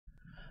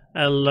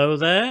Hello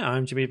there,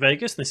 I'm Jimmy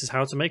Vegas, and this is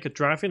how to make a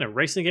driving and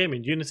racing game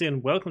in Unity,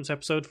 and welcome to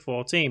episode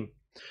 14.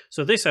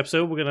 So this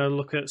episode we're going to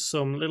look at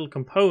some little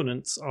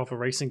components of a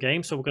racing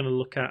game. So we're going to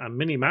look at a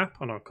mini-map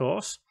on our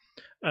course,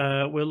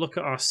 we'll look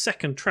at our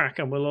second track,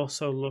 and we'll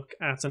also look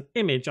at an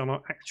image on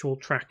our actual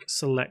track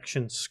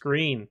selection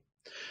screen.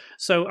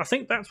 So I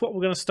think that's what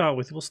we're going to start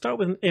with. We'll start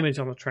with an image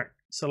on the track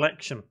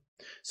selection.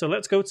 So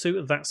let's go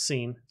to that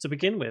scene to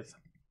begin with.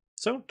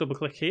 So double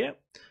click here.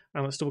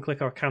 And let's double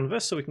click our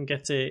canvas so we can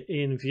get it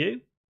in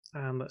view.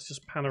 And let's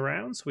just pan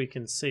around so we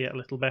can see it a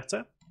little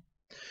better.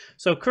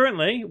 So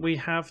currently we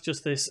have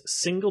just this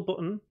single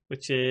button,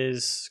 which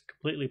is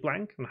completely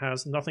blank and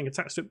has nothing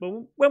attached to it.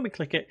 But when we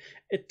click it,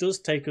 it does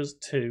take us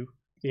to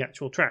the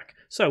actual track.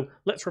 So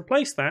let's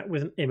replace that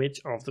with an image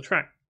of the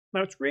track.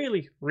 Now it's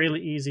really,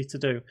 really easy to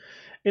do.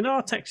 In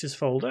our textures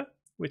folder,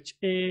 which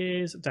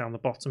is down the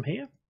bottom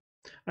here,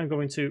 I'm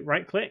going to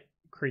right click,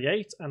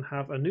 create, and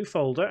have a new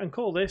folder and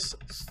call this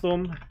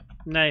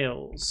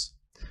thumbnails.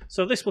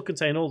 So this will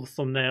contain all the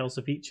thumbnails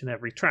of each and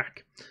every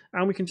track,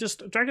 and we can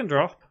just drag and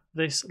drop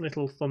this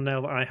little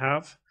thumbnail that I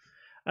have.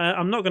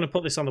 I'm not going to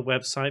put this on the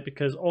website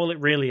because all it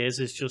really is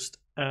just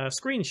a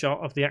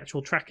screenshot of the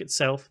actual track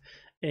itself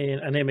in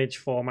an image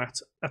format.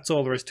 That's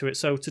all there is to it.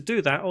 So to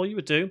do that, all you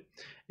would do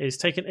is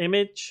take an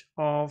image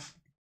of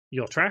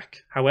your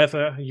track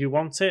however you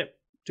want it,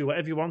 do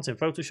whatever you want in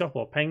Photoshop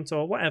or Paint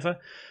or whatever,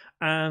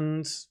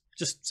 and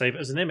just save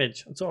it as an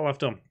image. That's all I've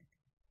done.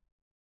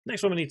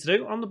 Next one we need to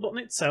do, on the button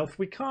itself,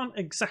 we can't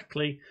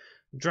exactly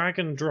drag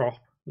and drop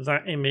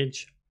that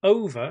image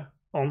over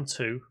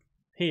onto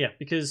here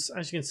because,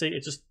 as you can see,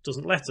 it just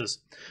doesn't let us.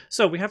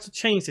 So we have to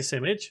change this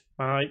image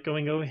by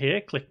going over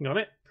here, clicking on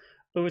it,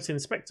 over to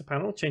Inspector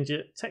panel, change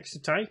it texture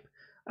type,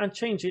 and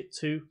change it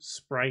to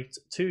Sprite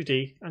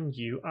 2D and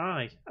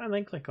UI, and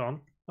then click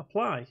on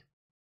Apply.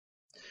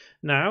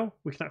 Now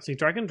we can actually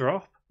drag and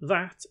drop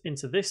that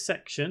into this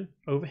section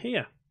over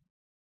here.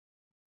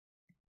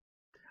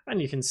 And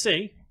you can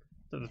see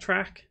that the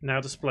track now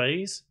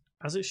displays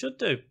as it should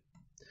do.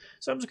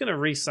 So I'm just going to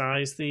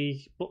resize the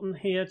button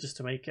here just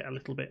to make it a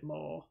little bit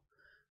more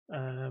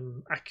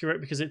accurate,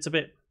 because it's a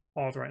bit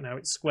odd right now.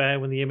 It's square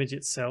when the image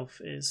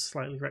itself is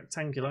slightly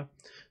rectangular.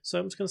 So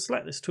I'm just going to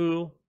select this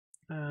tool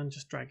and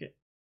just drag it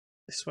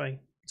this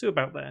way to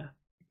about there.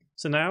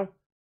 So now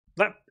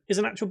that is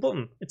an actual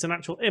button. It's an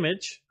actual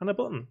image and a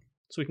button.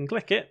 So we can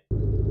click it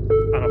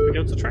and off we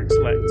go to track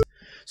select.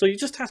 So you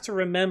just have to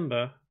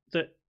remember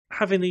that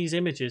having these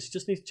images, you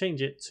just need to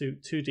change it to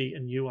 2D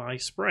and UI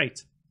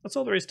sprite. That's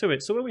all there is to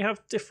it. So when we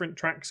have different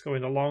tracks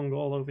going along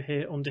all over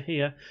here, under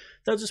here,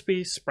 they'll just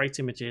be sprite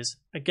images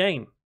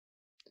again.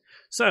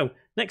 So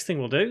next thing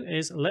we'll do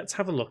is let's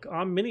have a look at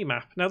our mini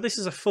map. Now this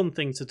is a fun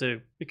thing to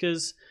do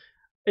because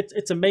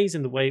it's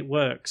amazing the way it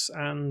works,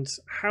 and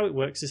how it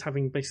works is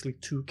having basically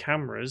two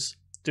cameras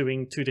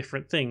doing two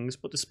different things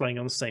but displaying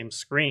on the same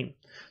screen.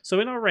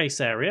 So in our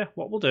race area,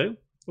 what we'll do,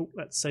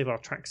 let's save our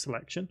track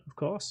selection, of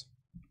course.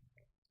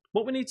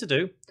 What we need to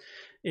do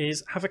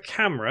is have a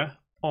camera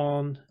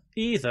on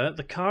either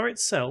the car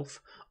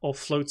itself or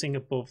floating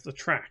above the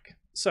track.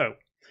 So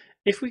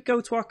if we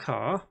go to our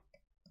car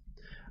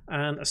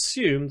and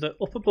assume that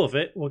up above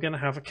it we're going to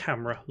have a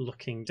camera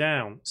looking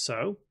down.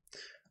 So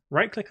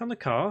right click on the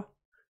car,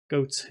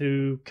 go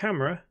to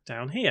camera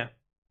down here,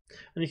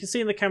 and you can see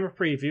in the camera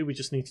preview we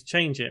just need to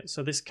change it.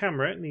 So this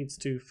camera needs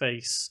to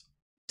face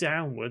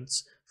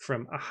downwards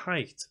from a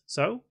height.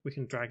 So we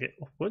can drag it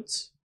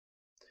upwards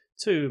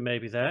to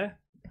maybe there,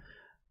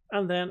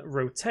 and then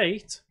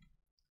rotate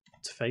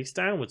to face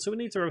downwards. So we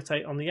need to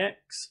rotate on the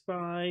X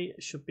by,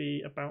 it should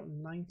be about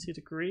 90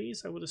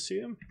 degrees, I would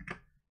assume.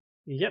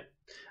 Yep.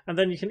 And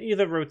then you can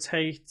either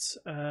rotate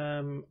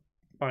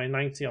by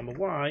 90 on the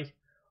Y,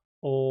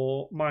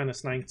 or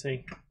minus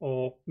 90,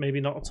 or maybe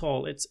not at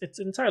all. It's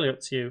entirely up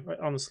to you. It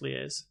honestly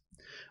is.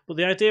 But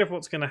the idea of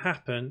what's going to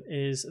happen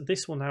is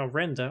this will now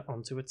render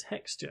onto a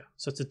texture.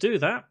 So to do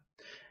that,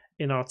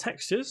 in our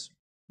textures,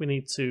 we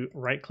need to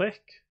right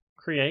click,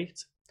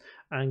 create,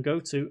 and go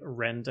to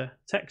render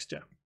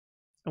texture.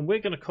 And we're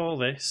going to call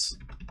this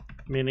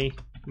mini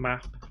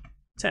map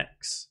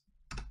text.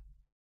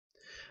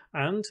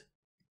 And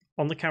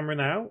on the camera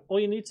now, all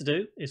you need to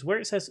do is where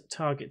it says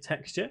target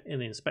texture in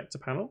the inspector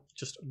panel,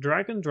 just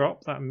drag and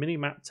drop that mini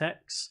map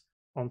text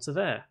onto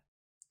there.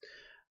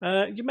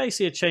 You may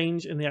see a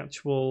change in the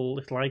actual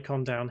little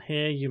icon down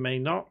here. You may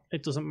not.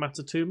 It doesn't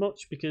matter too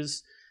much,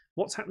 because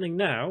what's happening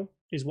now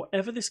is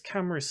whatever this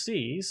camera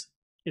sees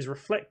is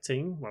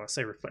reflecting, well, I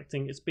say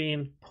reflecting, it's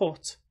being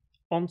put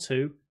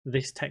onto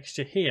this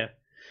texture here.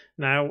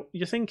 Now,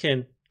 you're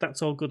thinking,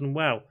 that's all good and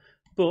well,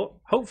 but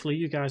hopefully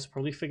you guys have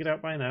probably figured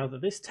out by now that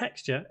this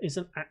texture is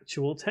an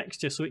actual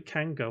texture, so it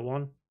can go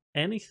on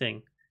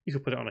anything. You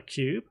could put it on a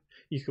cube,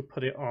 you could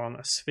put it on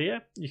a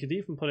sphere, you could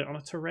even put it on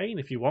a terrain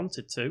if you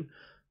wanted to,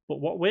 but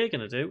what we're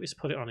going to do is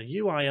put it on a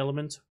UI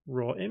element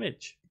raw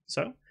image.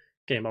 So,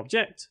 game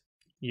object,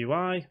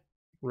 UI,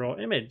 raw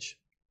image.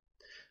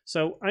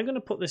 So I'm going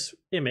to put this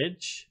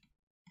image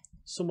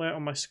somewhere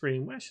on my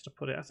screen. Where should I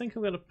put it? I think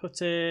I'm going to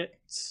put it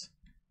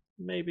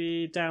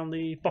maybe down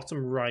the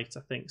bottom right,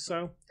 I think.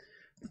 So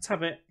let's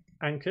have it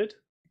anchored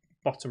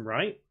bottom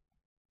right,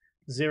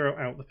 0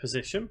 out the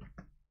position.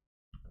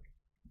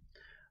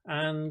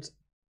 And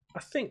I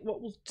think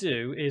what we'll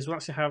do is we'll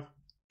actually have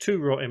 2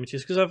 raw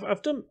images, because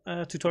I've done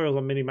tutorials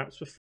on mini-maps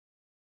before.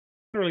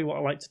 Generally what I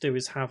like to do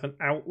is have an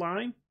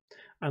outline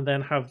and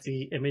then have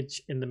the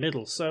image in the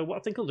middle. So what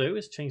I think I'll do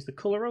is change the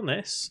color on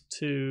this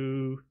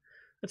to,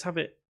 let's have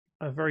it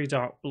a very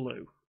dark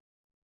blue.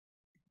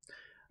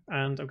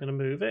 And I'm going to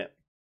move it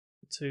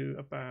to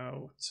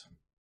about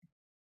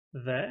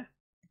there.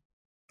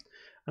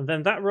 And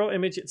then that raw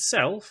image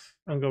itself,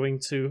 I'm going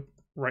to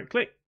right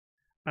click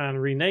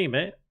and rename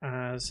it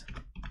as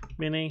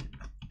mini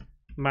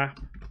map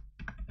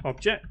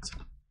object.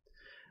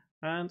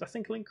 And I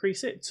think I'll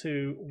increase it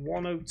to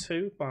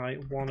 102 by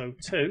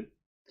 102.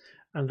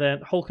 And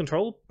then hold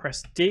control,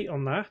 press D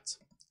on that,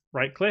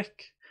 right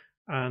click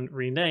and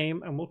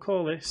rename, and we'll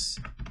call this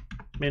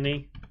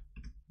mini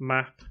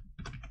map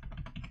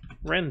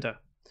render.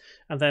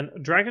 And then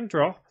drag and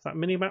drop that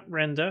minimap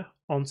render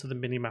onto the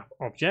minimap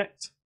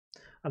object.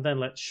 And then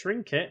let's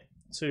shrink it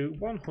to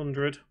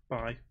 100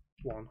 by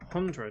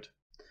 100.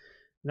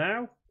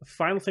 Now, the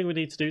final thing we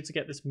need to do to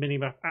get this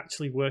minimap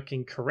actually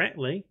working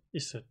correctly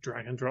is to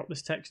drag and drop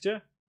this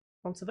texture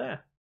onto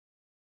there.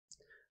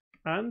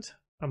 And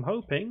I'm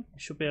hoping you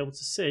should be able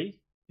to see,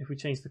 if we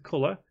change the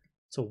color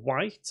to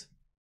white,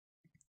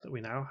 that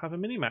we now have a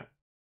minimap.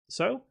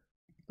 So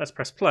let's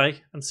press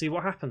play and see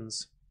what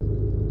happens. Our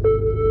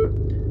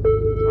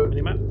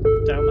minimap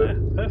down there,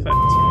 perfect.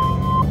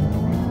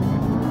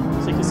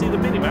 So you can see the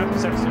minimap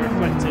is actually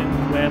reflecting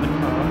where the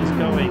car is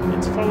going.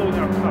 It's following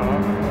our car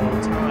at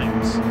all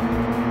times.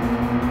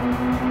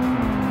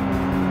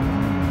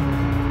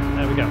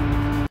 There we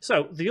go.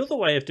 So the other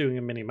way of doing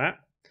a minimap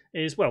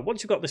is, well,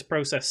 once you've got this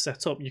process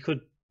set up, you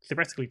could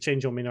theoretically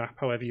change your minimap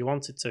however you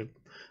wanted to.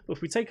 But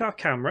if we take our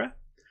camera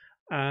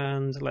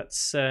and let's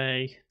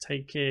say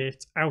take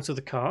it out of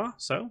the car,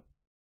 so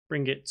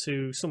bring it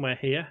to somewhere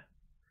here,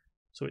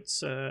 so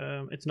it's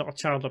not a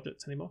child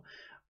object anymore,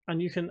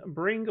 and you can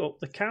bring up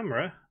the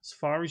camera as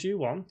far as you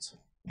want,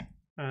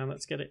 and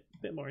let's get it a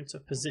bit more into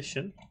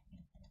position.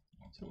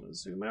 So I'm going to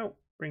zoom out,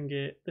 bring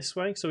it this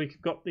way, so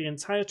we've got the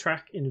entire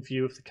track in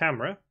view of the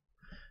camera.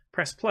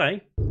 Press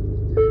play,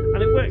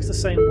 and it works the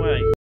same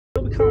way.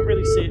 But we can't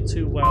really see it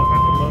too well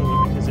at the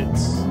moment because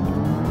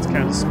it's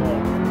kind of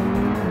small.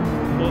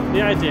 But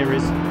the idea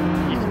is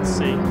you can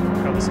see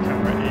how this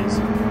camera is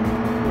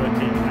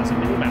working as a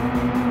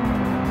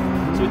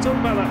minimap. So we talk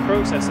about that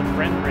process of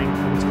rendering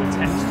onto a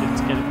texture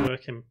to get it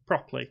working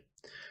properly.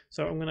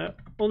 So I'm going to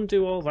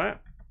undo all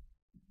that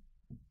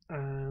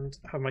and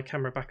have my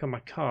camera back on my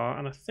car,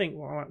 and I think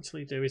what I'll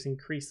actually do is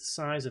increase the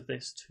size of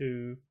this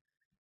to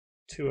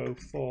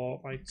 204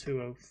 by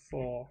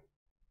 204.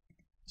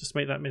 Just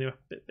make that minimap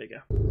a bit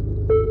bigger.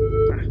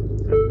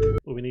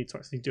 But we need to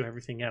actually do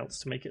everything else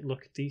to make it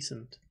look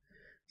decent.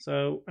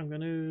 So I'm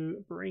going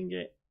to bring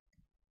it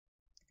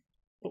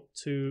up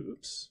to,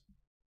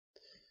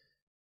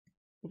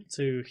 up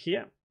to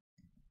here,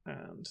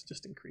 and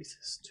just increase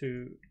this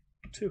to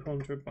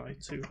 200 by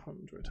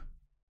 200.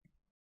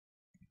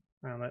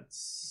 And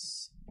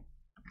that's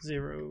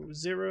 0,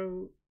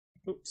 0.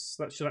 Oops,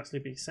 that should actually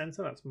be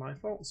center. That's my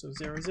fault. So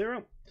 0,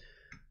 0.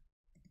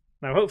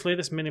 Now, hopefully,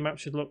 this minimap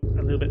should look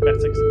a little bit better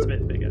because it's a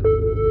bit bigger.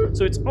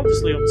 So it's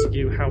obviously up to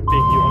you how big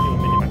you want your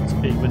minimap to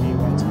be, whether you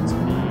want it to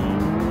be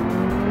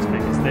as big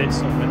as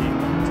this or whether you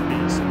want it to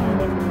be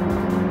smaller.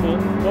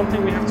 But one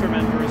thing we have to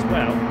remember as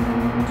well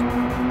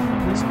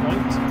at this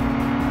point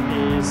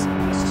is,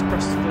 let's just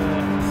press the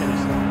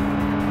finish line.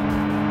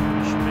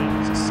 You should be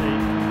able to see.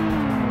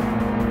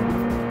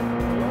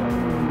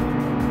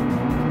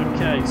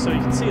 Okay, so you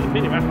can see the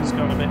minimap has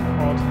gone a bit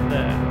odd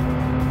there.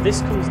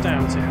 This comes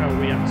down to how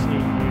we actually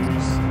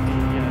use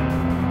the...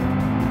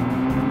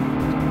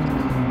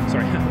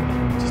 sorry,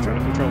 just trying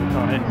to control the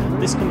car here.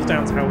 This comes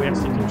down to how we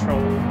actually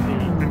control the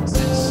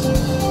axis.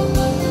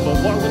 But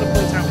what I'm going to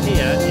point out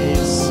here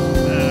is, I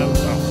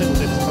think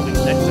we'll do this probably in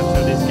the next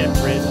episode, is get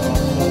rid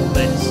of all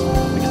this,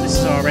 because this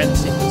is our end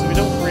sequence. We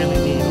don't really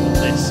need all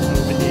this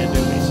over here, do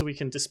we? So we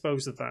can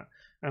dispose of that.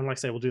 And like I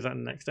say, we'll do that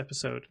in the next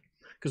episode.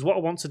 Because what I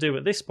want to do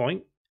at this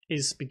point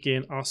is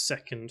begin our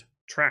second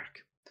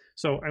track.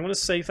 So I'm going to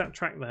save that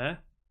track there,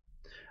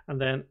 and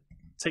then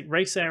take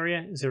race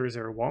area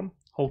 001,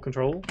 hold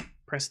control,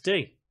 press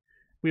D.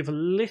 We've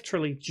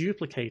literally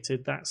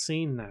duplicated that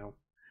scene now.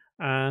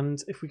 And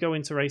if we go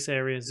into race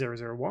area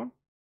 001,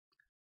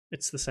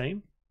 it's the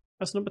same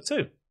as number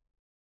 2.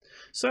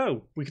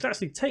 So we could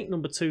actually take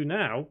number 2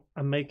 now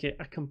and make it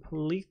a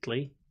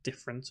completely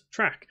different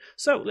track.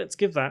 So let's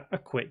give that a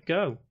quick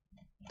go.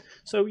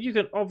 So you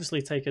can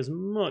obviously take as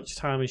much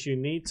time as you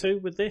need to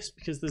with this,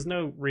 because there's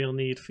no real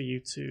need for you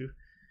to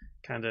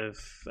kind of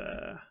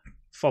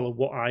follow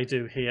what I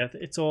do here.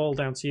 It's all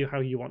down to you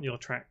how you want your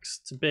tracks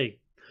to be.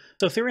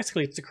 So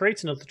theoretically, to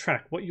create another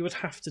track, what you would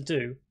have to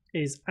do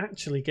is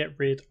actually get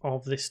rid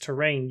of this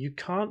terrain. You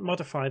can't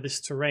modify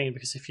this terrain,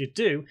 because if you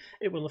do,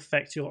 it will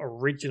affect your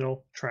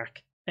original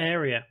track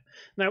area.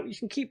 Now you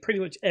can keep pretty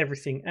much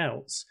everything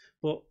else,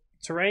 but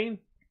terrain,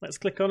 let's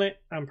click on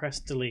it and press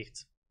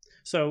delete.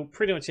 So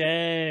pretty much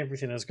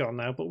everything has gone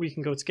now, but we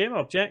can go to game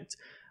object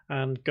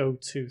and go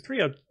to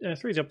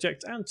 3D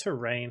object and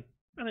terrain,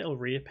 and it'll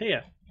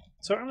reappear.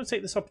 So I'm going to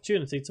take this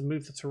opportunity to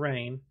move the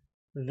terrain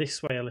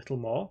this way a little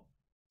more,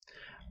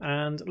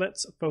 and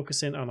let's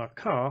focus in on our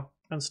car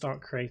and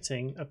start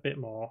creating a bit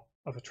more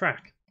of a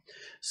track.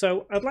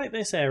 So I'd like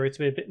this area to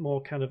be a bit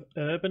more kind of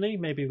urban-y,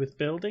 maybe with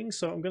buildings.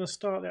 So I'm going to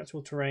start the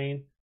actual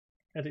terrain,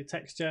 edit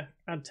texture,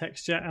 add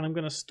texture, and I'm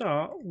going to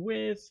start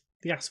with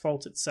the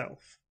asphalt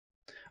itself.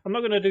 I'm not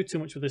going to do too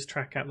much with this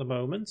track at the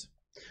moment,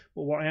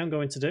 but what I am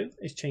going to do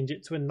is change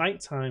it to a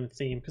nighttime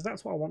theme, because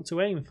that's what I want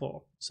to aim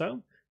for.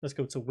 So let's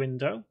go to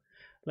window,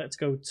 let's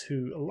go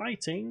to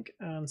lighting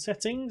and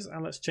settings,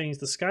 and let's change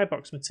the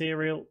skybox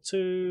material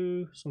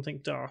to something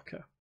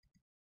darker.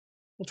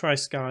 We'll try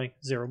sky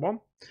 01.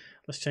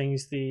 Let's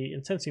change the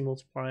intensity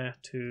multiplier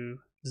to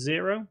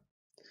 0,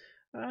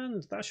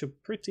 and that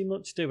should pretty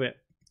much do it.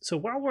 So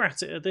while we're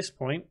at it at this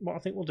point, what I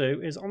think we'll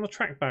do is on the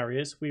track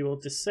barriers, we will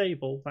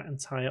disable that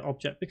entire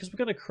object, because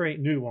we're going to create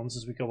new ones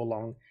as we go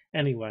along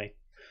anyway.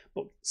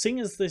 But seeing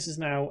as this is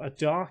now a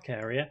dark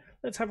area,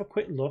 let's have a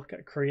quick look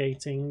at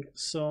creating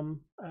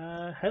some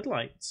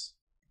headlights.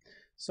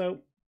 So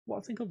what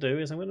I think I'll do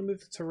is I'm going to move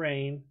the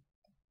terrain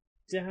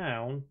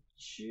down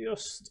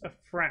just a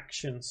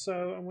fraction.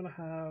 So I'm going to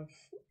have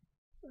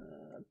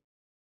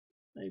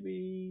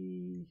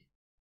maybe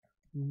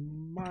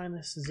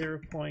minus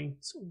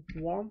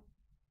 0.1,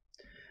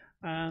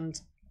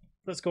 and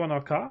let's go on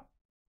our car,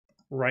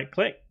 right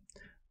click,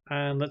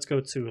 and let's go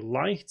to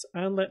light,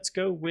 and let's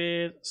go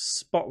with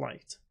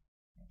spotlight.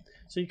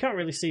 So you can't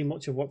really see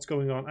much of what's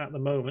going on at the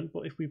moment,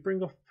 but if we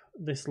bring up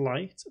this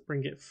light,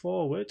 bring it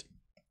forward,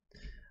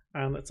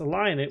 and let's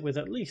align it with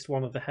at least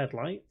one of the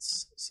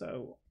headlights,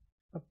 so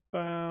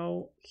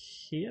about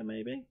here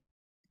maybe.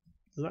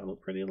 Does that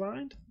look pretty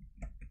aligned?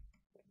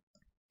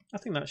 I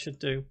think that should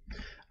do.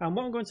 And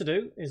what I'm going to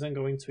do is I'm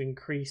going to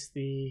increase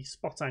the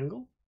spot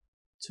angle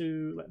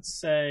to, let's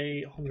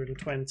say,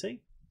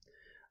 120.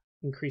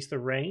 Increase the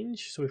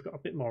range, so we've got a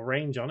bit more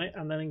range on it,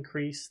 and then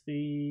increase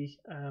the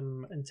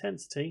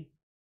intensity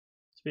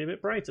to be a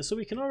bit brighter. So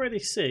we can already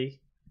see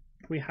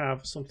we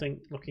have something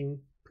looking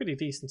pretty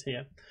decent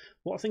here.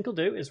 What I think I'll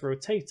do is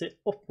rotate it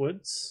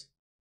upwards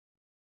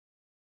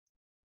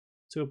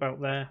to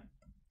about there.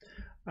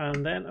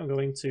 And then I'm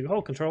going to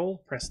hold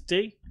control, press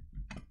D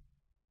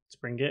to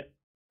bring it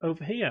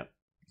over here.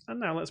 And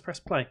now let's press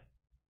play.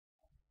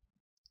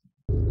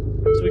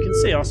 So we can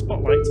see our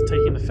spotlights are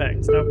taking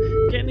effect. Now,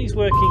 getting these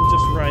working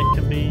just right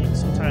can be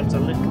sometimes a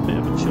little bit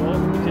of a chore,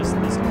 because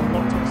there's a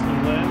lot to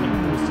actually learn when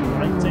it comes to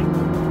lighting.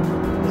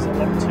 There's a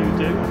lot to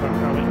do about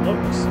how it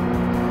looks.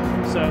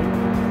 So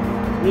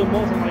we'll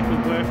more than likely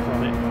work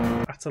on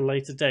it at a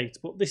later date,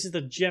 but this is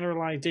the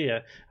general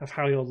idea of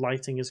how your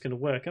lighting is going to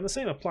work. And the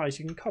same applies.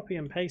 You can copy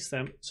and paste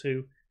them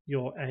to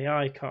your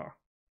AI car.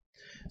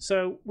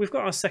 So we've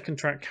got our second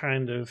track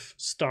kind of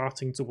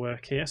starting to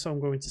work here. So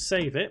I'm going to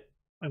save it.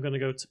 I'm going to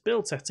go to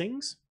build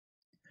settings,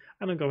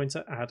 and I'm going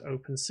to add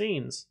open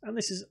scenes. And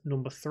this is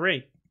number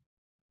 3.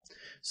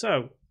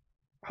 So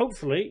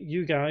hopefully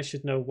you guys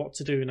should know what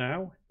to do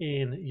now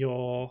in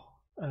your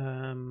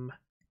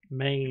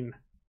main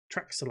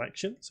track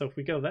selection. So if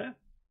we go there,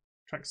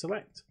 track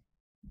select,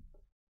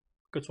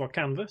 go to our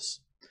canvas,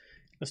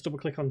 let's double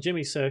click on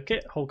Jimmy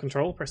circuit, hold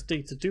control, press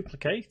D to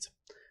duplicate,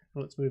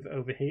 and let's move it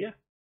over here.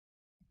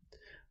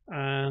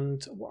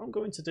 And what I'm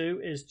going to do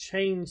is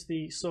change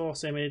the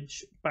source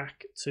image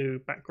back to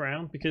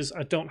background, because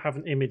I don't have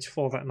an image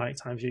for that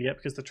nighttime view yet,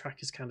 because the track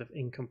is kind of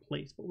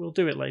incomplete, but we'll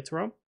do it later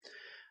on.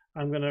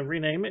 I'm going to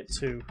rename it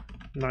to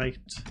night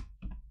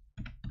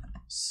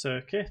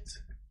circuit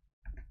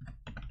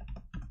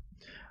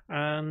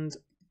and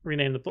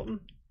rename the button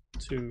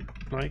to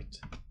night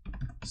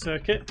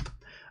circuit.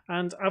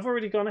 And I've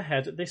already gone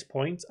ahead at this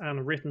point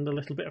and written the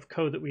little bit of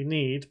code that we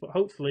need, but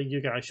hopefully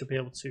you guys should be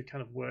able to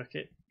kind of work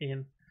it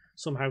in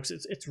somehow,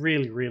 because it's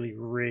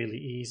really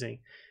easy,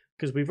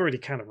 because we've already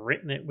kind of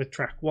written it with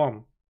track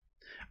 1,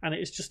 and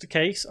it's just a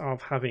case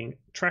of having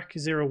track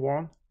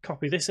 01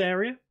 copy this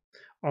area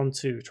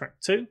onto track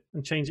 2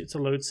 and change it to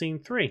load scene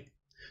 3.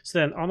 So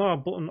then on our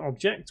button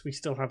object we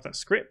still have that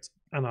script,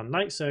 and on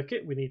night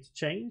circuit we need to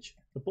change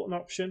the button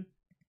option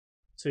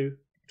to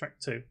track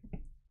 2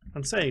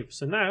 and save.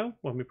 So now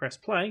when we press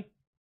play,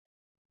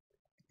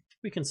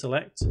 we can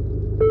select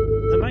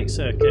the night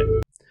circuit.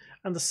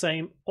 And the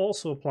same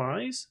also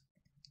applies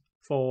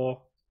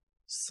for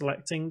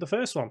selecting the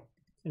first one.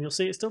 And you'll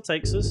see it still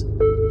takes us to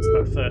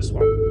that first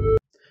one.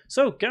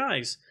 So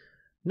guys,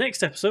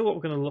 next episode what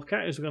we're going to look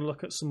at is we're going to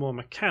look at some more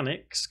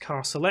mechanics,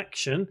 car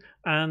selection,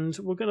 and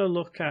we're going to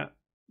look at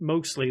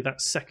mostly that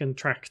second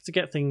track to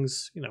get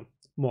things, you know,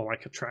 more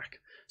like a track.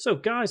 So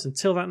guys,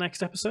 until that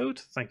next episode,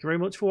 thank you very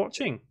much for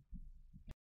watching.